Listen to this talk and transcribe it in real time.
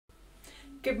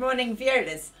Good morning,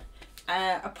 Violas.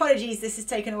 Apologies, this has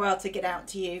taken a while to get out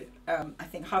to you. I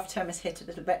think half term has hit a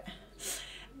little bit,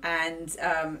 and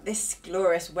this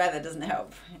glorious weather doesn't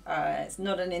help. It's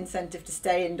not an incentive to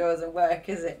stay indoors and work,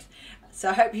 is it? So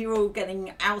I hope you're all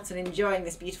getting out and enjoying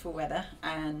this beautiful weather,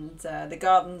 and the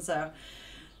gardens are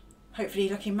hopefully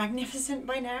looking magnificent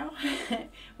by now.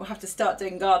 We'll have to start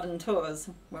doing garden tours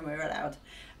when we're allowed.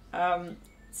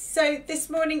 So this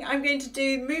morning I'm going to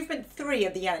do movement 3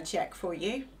 of the Janacek for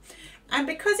you, and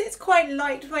because it's quite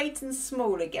lightweight and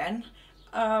small again,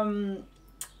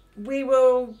 we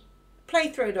will play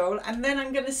through it all, and then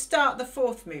I'm going to start the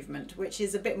 4th movement, which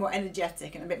is a bit more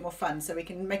energetic and a bit more fun, so we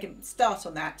can make a start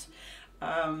on that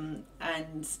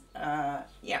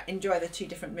yeah, enjoy the 2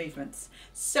 different movements.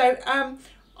 So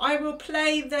I will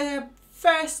play the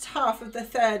first half of the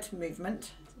 3rd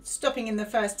movement, stopping in the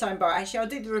first time bar. Actually, I'll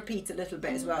do the repeat a little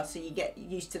bit as well, so you get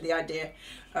used to the idea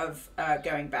of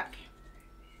going back.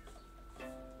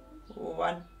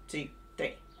 1, 2,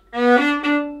 3.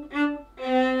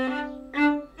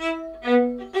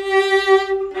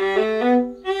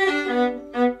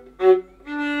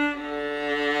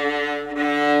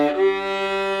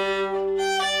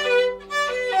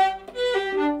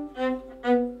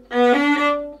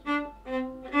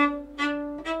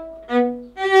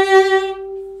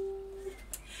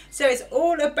 So it's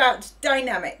all about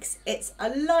dynamics. It's a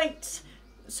light,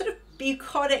 sort of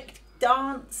bucolic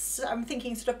dance. I'm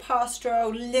thinking sort of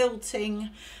pastoral, lilting,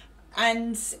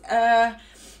 and I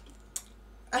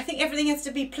think everything has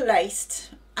to be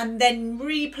placed and then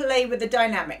replay with the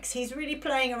dynamics. He's really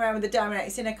playing around with the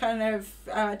dynamics in a kind of,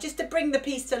 just to bring the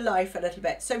piece to life a little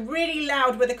bit. So really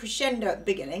loud with a crescendo at the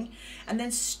beginning, and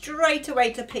then straight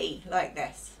away to P, like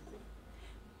this.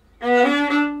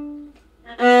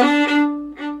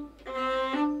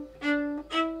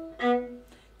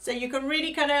 So you can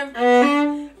really kind of,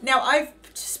 now I've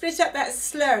split up that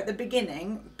slur at the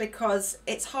beginning because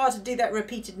it's hard to do that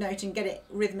repeated note and get it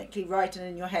rhythmically right and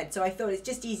in your head. So I thought it's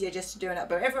just easier just to do an up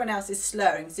bow. Everyone else is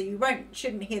slurring, so you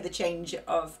shouldn't hear the change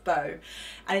of bow.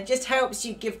 And it just helps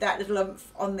you give that little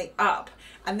oomph on the up,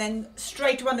 and then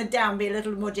straight on the down be a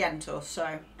little more gentle.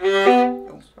 So,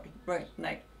 oh, sorry, right,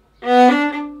 no.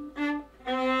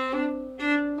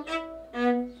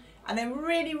 And then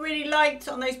really, really light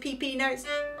on those PP notes.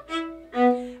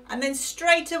 And then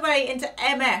straight away into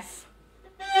MF.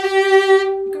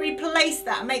 You can replace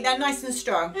that and make that nice and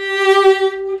strong.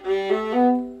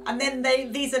 And then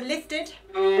these are lifted.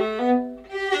 And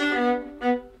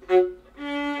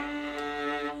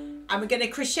we're going to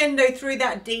crescendo through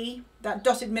that D, that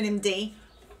dotted minim D.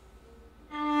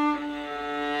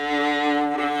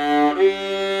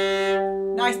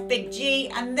 Nice big G,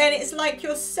 and then it's like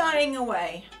you're sighing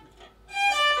away.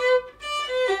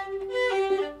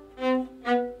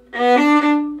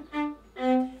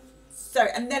 So,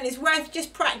 and then it's worth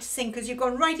just practicing because you've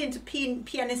gone right into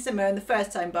pianissimo in the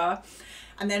first time bar,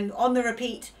 and then on the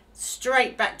repeat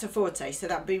straight back to forte. So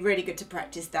that would be really good to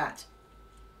practice that.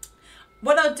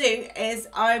 What I'll do is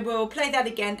I will play that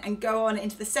again and go on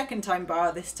into the second time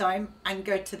bar this time and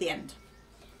go to the end.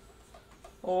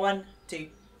 1, 2,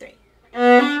 3.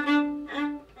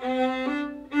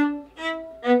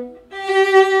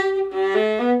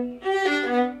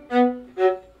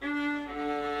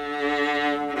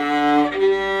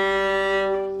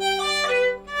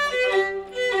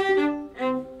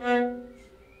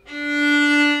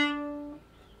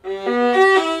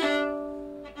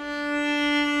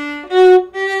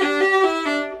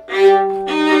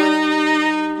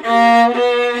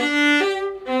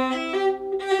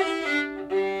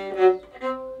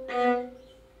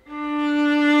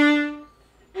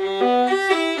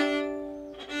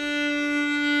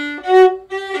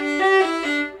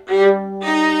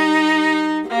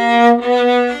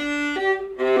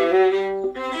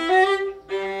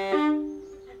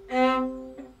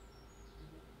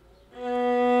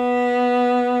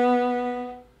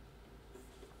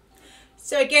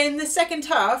 So again, in the second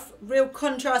half, real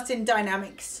contrast in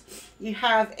dynamics. You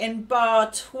have in bar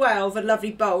 12 a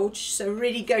lovely bulge, so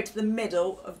really go to the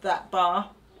middle of that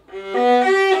bar.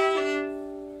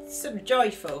 Sort of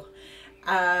joyful.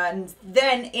 And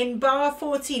then in bar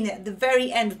 14, at the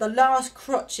very end, the last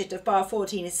crotchet of bar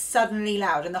 14 is suddenly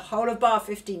loud, and the whole of bar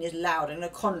 15 is loud and a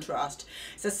contrast.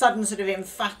 It's a sudden sort of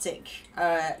emphatic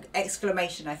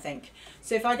exclamation, I think.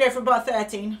 So if I go from bar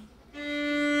 13.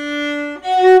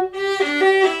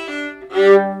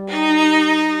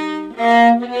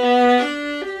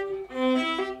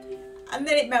 And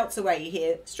then it melts away, you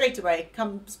hear, straight away,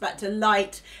 comes back to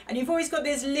light, and you've always got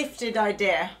this lifted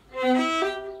idea.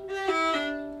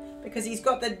 because he's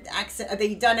got the accent,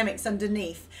 the dynamics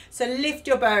underneath. So lift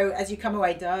your bow as you come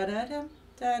away. Da da da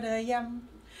da da yum.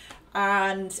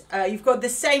 And you've got the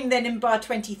same then in bar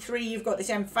 23. You've got this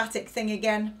emphatic thing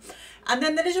again. And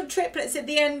then the little triplets at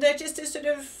the end are just a sort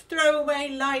of throwaway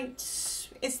light.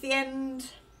 It's the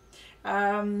end.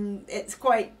 It's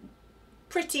quite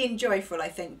pretty and joyful, I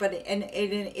think, but in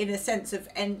a sense of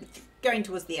going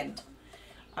towards the end.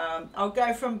 I'll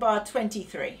go from bar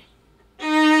 23.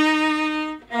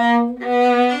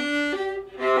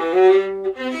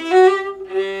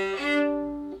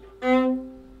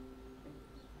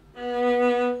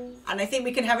 And I think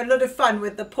we can have a lot of fun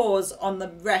with the pause on the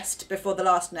rest before the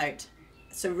last note.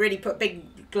 So really put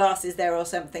big glasses there or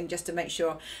something just to make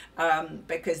sure,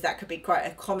 because that could be quite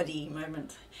a comedy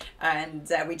moment. And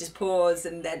we just pause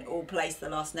and then all place the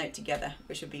last note together,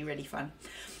 which would be really fun.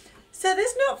 So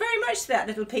there's not very much to that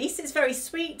little piece. It's very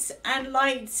sweet and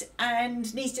light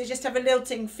and needs to just have a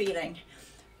lilting feeling.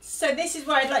 So this is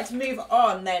why I'd like to move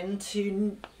on then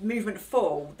to movement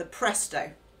 4, the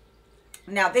presto.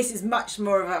 Now this is much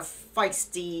more of a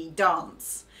feisty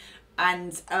dance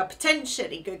and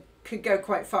potentially could go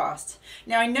quite fast.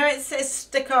 Now I know it says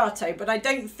staccato, but I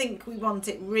don't think we want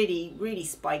it really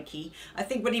spiky. I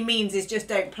think what he means is just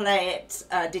don't play it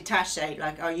détaché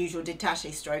like our usual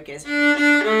détaché stroke is.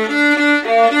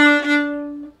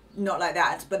 Not like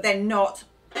that, but then not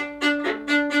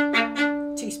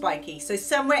too spiky. So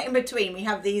somewhere in between we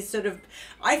have these sort of,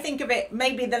 I think of it,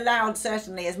 maybe the loud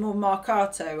certainly as more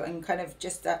marcato and kind of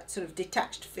just that sort of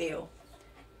detached feel.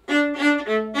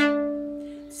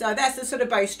 So that's the sort of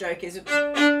bow stroke is. And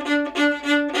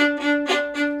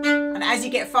as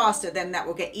you get faster, then that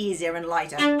will get easier and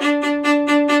lighter.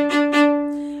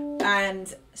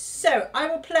 And so I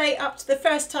will play up to the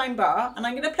first time bar, and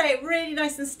I'm going to play it really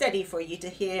nice and steady for you to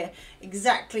hear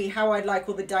exactly how I'd like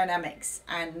all the dynamics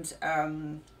and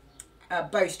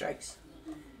bow strokes.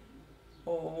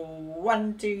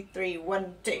 1, 2, 3,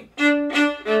 1, 2.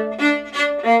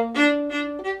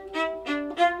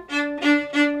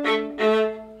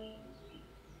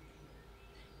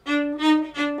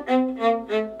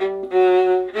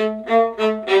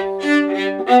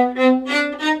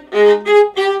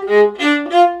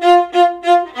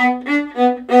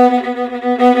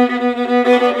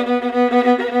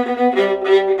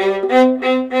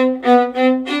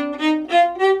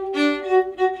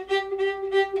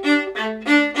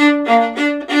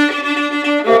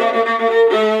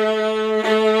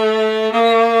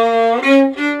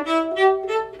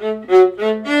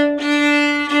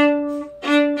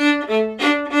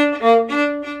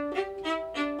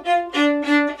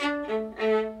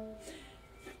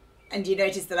 And you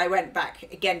notice that I went back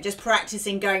again, just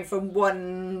practicing going from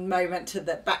one moment to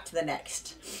the back to the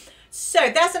next.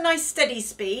 So that's a nice steady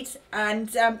speed,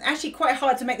 and actually quite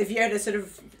hard to make the viola sort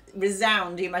of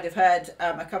resound. You might have heard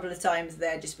a couple of times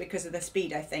there just because of the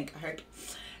speed, I think, I hope.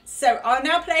 So I'll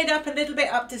now play it up a little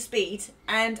bit up to speed,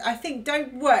 and I think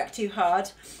don't work too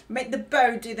hard. Make the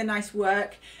bow do the nice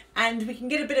work, and we can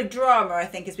get a bit of drama, I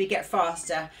think, as we get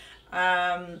faster.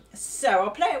 So I'll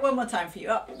play it one more time for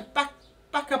you. Back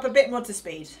up a bit more to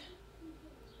speed.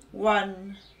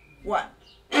 1, 1.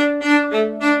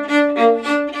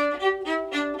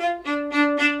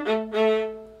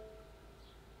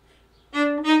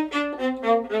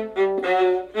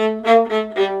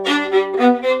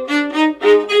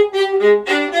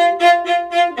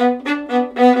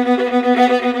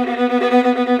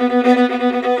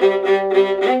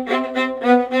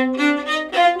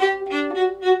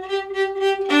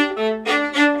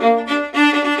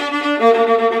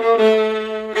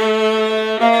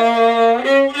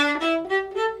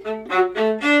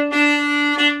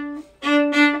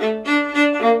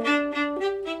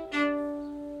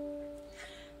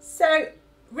 So,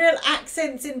 real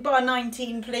accents in bar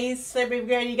 19, please. So we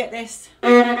really get this.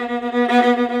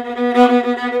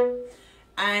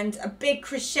 And a big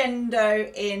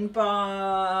crescendo in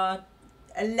bar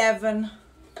 11.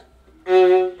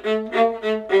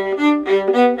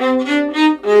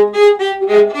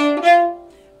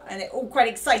 And it all quite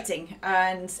exciting.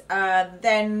 And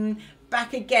then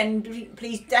back again,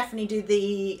 please definitely do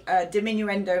the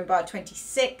diminuendo in bar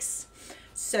 26.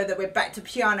 So that we're back to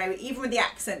piano, even with the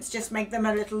accents, just make them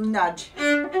a little nudge.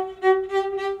 And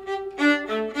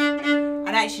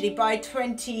actually by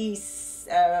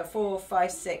 24,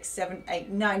 5, 6, 7, 8,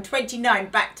 9, 29,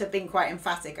 back to being quite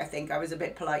emphatic, I think. I was a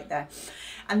bit polite there.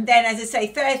 And then, as I say,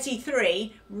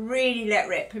 33, really let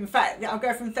rip. In fact, I'll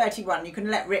go from 31. You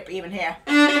can let rip even here.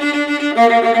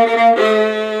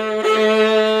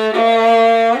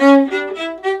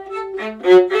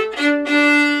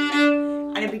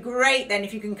 And it'd be great then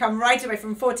if you can come right away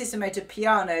from fortissimo to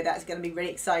piano, that's going to be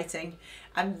really exciting.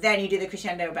 And then you do the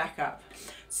crescendo back up.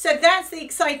 So that's the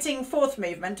exciting fourth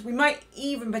movement. We might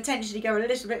even potentially go a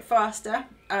little bit faster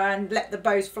and let the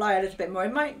bows fly a little bit more.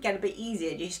 It might get a bit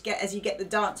easier just as you get the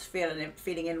dance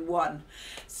feeling in one.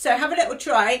 So have a little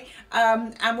try,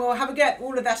 and we'll have a go at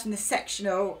all of that in the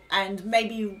sectional, and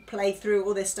maybe play through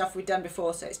all this stuff we've done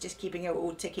before, so it's just keeping it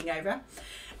all ticking over.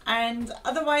 And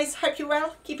otherwise, hope you're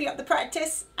well, keeping up the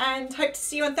practice, and hope to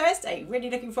see you on Thursday. Really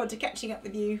looking forward to catching up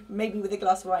with you, maybe with a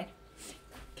glass of wine.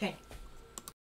 Okay.